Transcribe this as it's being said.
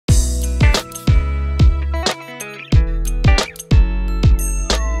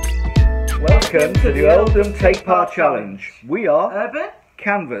Welcome to the Oldham Take Part Challenge. We are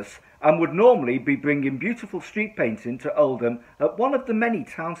UrbanCanvas and would normally be bringing beautiful street painting to Oldham at one of the many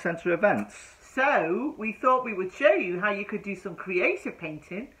town centre events. So we thought we would show you how you could do some creative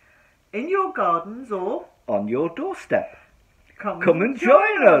painting in your gardens or on your doorstep. Come and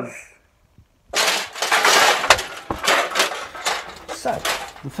join us. So,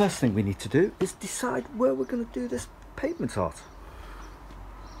 the first thing we need to do is decide where we're going to do this pavement art.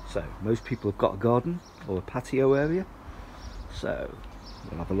 So, most people have got a garden or a patio area. So,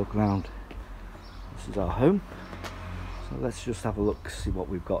 we'll have a look around. This is our home. So let's just have a look, see what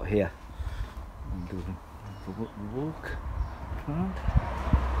we've got here. And do a walk around.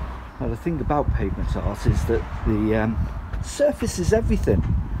 Now the thing about pavement art is that the surface is everything.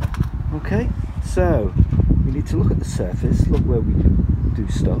 Okay, so we need to look at the surface, look where we can do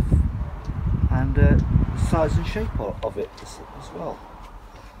stuff, and the size and shape of it as well.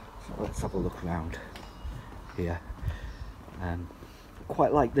 So let's have a look around here.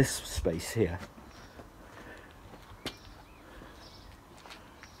 Quite like this space here.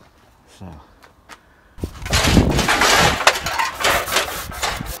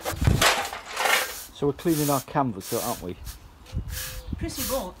 So we're cleaning our canvas, aren't we? Pretty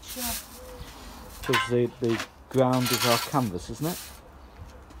much, yeah. Because the ground is our canvas, isn't it?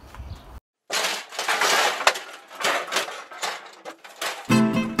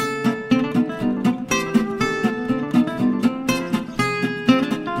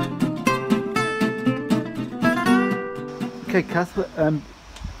 Okay, Kath,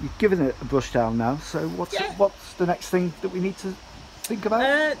 you've given it a brush down now, so what's the next thing that we need to think about?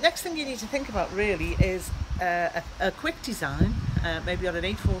 Next thing you need to think about really is a quick design, maybe on an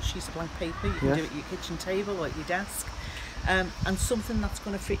A4 sheet of blank paper. You can do it at your kitchen table or at your desk, and something that's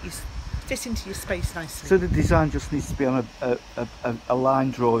going to fit into your space nicely. So the design just needs to be on a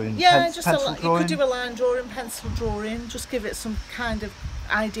line drawing, pencil drawing? You could do a line drawing, pencil drawing, just give it some kind of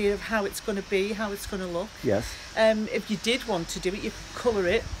idea of how it's going to be, how it's going to look. Yes. If you did want to do it, you could colour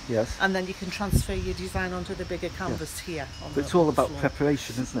it. Yes. And then you can transfer your design onto the bigger canvas here. But it's all about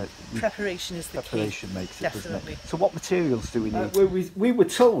preparation, isn't it? Preparation is the key. Preparation makes it, definitely. Doesn't it? So what materials do we need? We were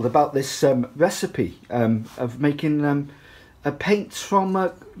told about this recipe of making paints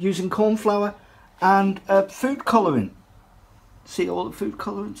from using corn flour and food colouring. See all the food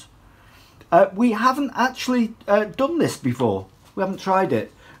colourants? We haven't actually done this before. We haven't tried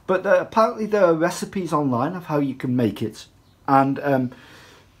it, but apparently there are recipes online of how you can make it, and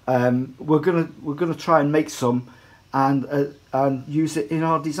we're gonna try and make some and use it in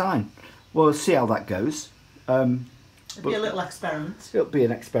our design. We'll see how that goes. It'll be a little experiment. It'll be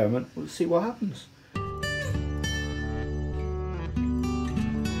an experiment. We'll see what happens.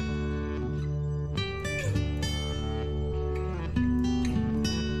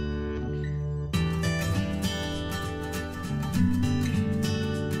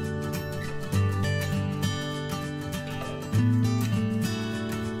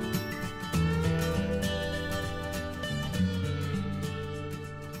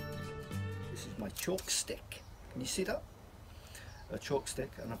 Chalk stick. Can you see that? A chalk stick,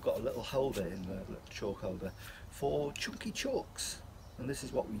 and I've got a little holder in the little chalk holder for chunky chalks. And this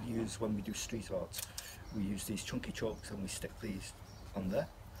is what we use when we do street art. We use these chunky chalks and we stick these on there.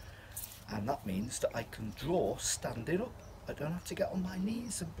 And that means that I can draw standing up. I don't have to get on my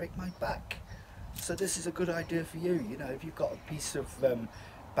knees and break my back. So this is a good idea for you. You know, if you've got a piece of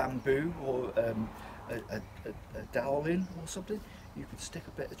bamboo or a dowel in or something, you could stick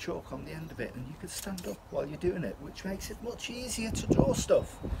a bit of chalk on the end of it and you could stand up while you're doing it, which makes it much easier to draw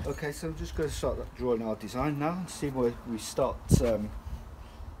stuff. Okay, so I'm just going to start drawing our design now and see where we start. Just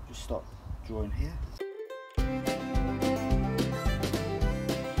start drawing here.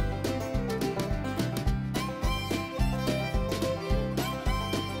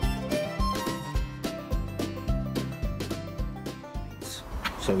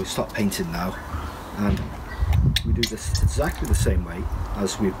 So we start painting now, and we do this exactly the same way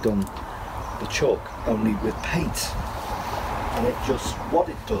as we've done the chalk, only with paint. And it just, what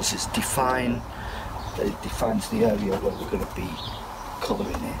it does is defines the area where we're going to be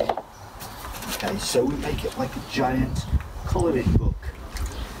colouring in. Okay, so we make it like a giant colouring book.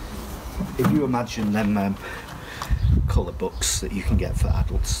 If you imagine them colour books that you can get for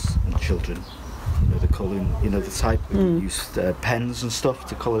adults and children, you know, the colouring, you know, the type we use pens and stuff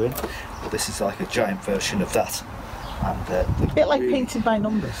to colour in. Well, this is like a giant version of that. And a bit like painted by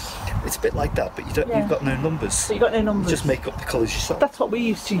numbers. It's a bit like that, but you don't. You've got no numbers. So you've got no numbers. You just make up the colours yourself. That's what we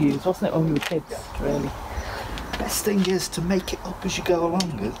used to use, wasn't it, when we were kids? Really. Best thing is to make it up as you go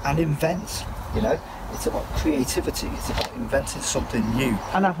along and invent. You know, it's about creativity. It's about inventing something new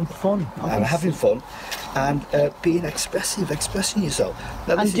And having fun. and having fun, and being expressive, expressing yourself.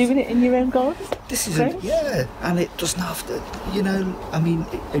 Now, And doing it in your own garden. This is yeah, and it doesn't have to. You know, I mean,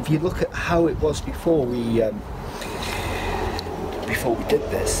 if you look at how it was before we did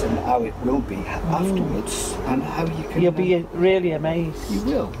this, and how it will be afterwards, and how you can. You'll be really amazed. You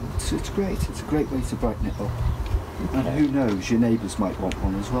will. It's great. It's a great way to brighten it up. And who knows, your neighbours might want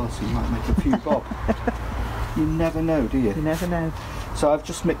one as well, so you might make a few bob. You never know, do you? You never know. So I've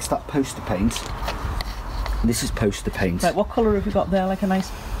just mixed that poster paint. This is poster paint. Right, what colour have you got there? Like a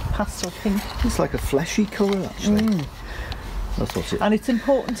nice pastel pink? It's like a fleshy colour, actually. That's what it is. And it's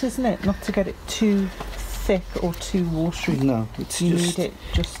important, isn't it, not to get it too thick or too watery? No, it's you just... need it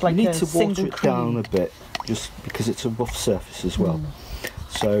just like you need a to water it cream. down a bit, just because it's a rough surface as well.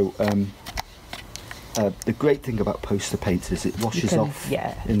 So... the great thing about poster paint is it washes off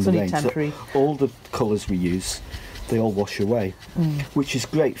in the rain. So all the colours we use, they all wash away, which is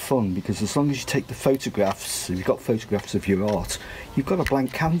great fun, because as long as you take the photographs, if you've got photographs of your art, you've got a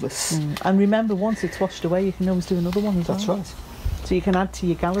blank canvas. And remember, once it's washed away, you can always do another one as well. That's right. So you can add to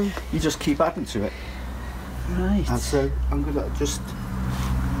your gallery. You just keep adding to it. Right. And so I'm going to just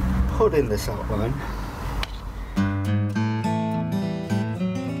put in this outline.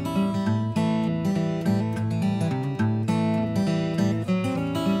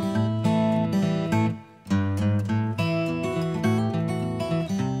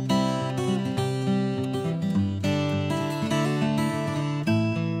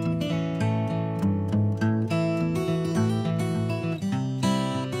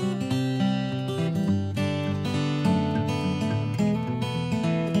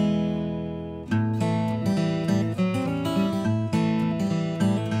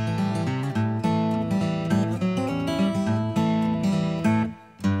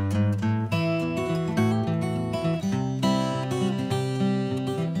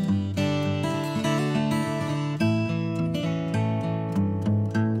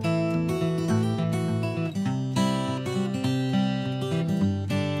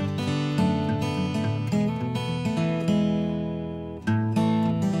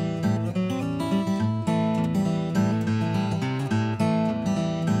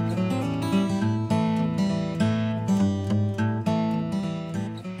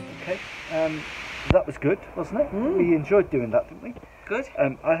 That was good, wasn't it? We enjoyed doing that, didn't we? Good.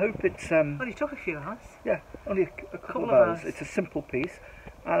 I hope it's... Only took a few hours. Yeah, only a couple of hours. It's a simple piece,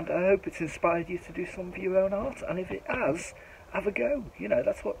 and I hope it's inspired you to do some of your own art, and if it has, have a go. You know,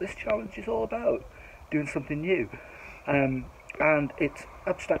 that's what this challenge is all about, doing something new. And it's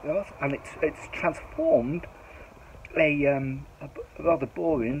abstract art, and it's transformed a rather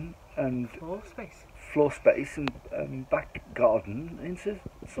boring and floor space and back garden into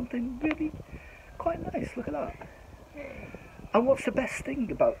something really quite nice. Look at that. And what's the best thing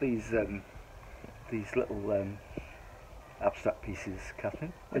about these little abstract pieces,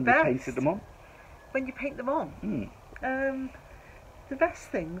 Catherine, when you painted them on? When you paint them on? The best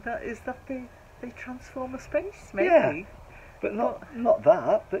thing is that they transform a space, maybe. Yeah, but not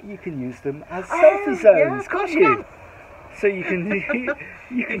that, but you can use them as selfie zones, can't you? So you can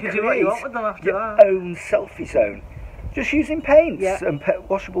you can do what you want with them after your that. own selfie zone, just using paints and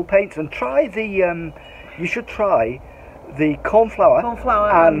washable paints. And try the you should try the cornflour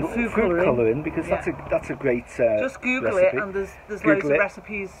and food colouring, because that's a great just Google recipe. it, and there's loads of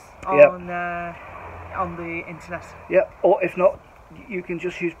recipes on the internet. Yeah, or if not, you can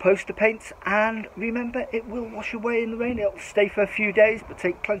just use poster paints, and remember, it will wash away in the rain. It'll stay for a few days, but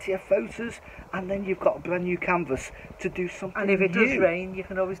take plenty of photos, and then you've got a brand new canvas to do something new. And if it does rain, you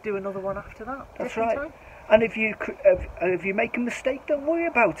can always do another one after that. That's right. Time. And if you make a mistake, don't worry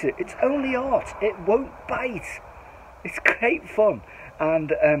about it. It's only art. It won't bite. It's great fun,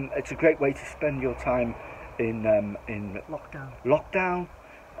 and it's a great way to spend your time in lockdown,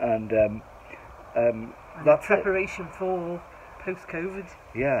 and that's preparation for post-COVID.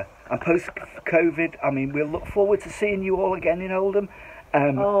 Yeah, and post-COVID, I mean, we'll look forward to seeing you all again in Oldham,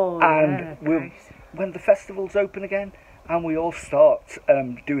 and when the festival's open again, and we all start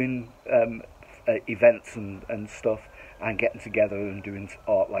doing events and stuff, and getting together and doing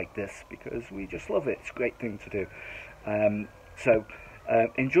art like this, because we just love it. It's a great thing to do. So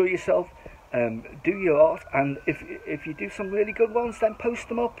enjoy yourself, do your art, and if you do some really good ones, then post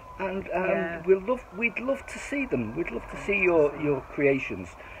them up, and we'd love to see them. We'd love to see your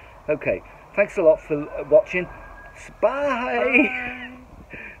creations. Okay, thanks a lot for watching. Bye.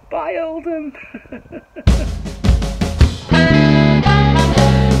 Bye, Oldham.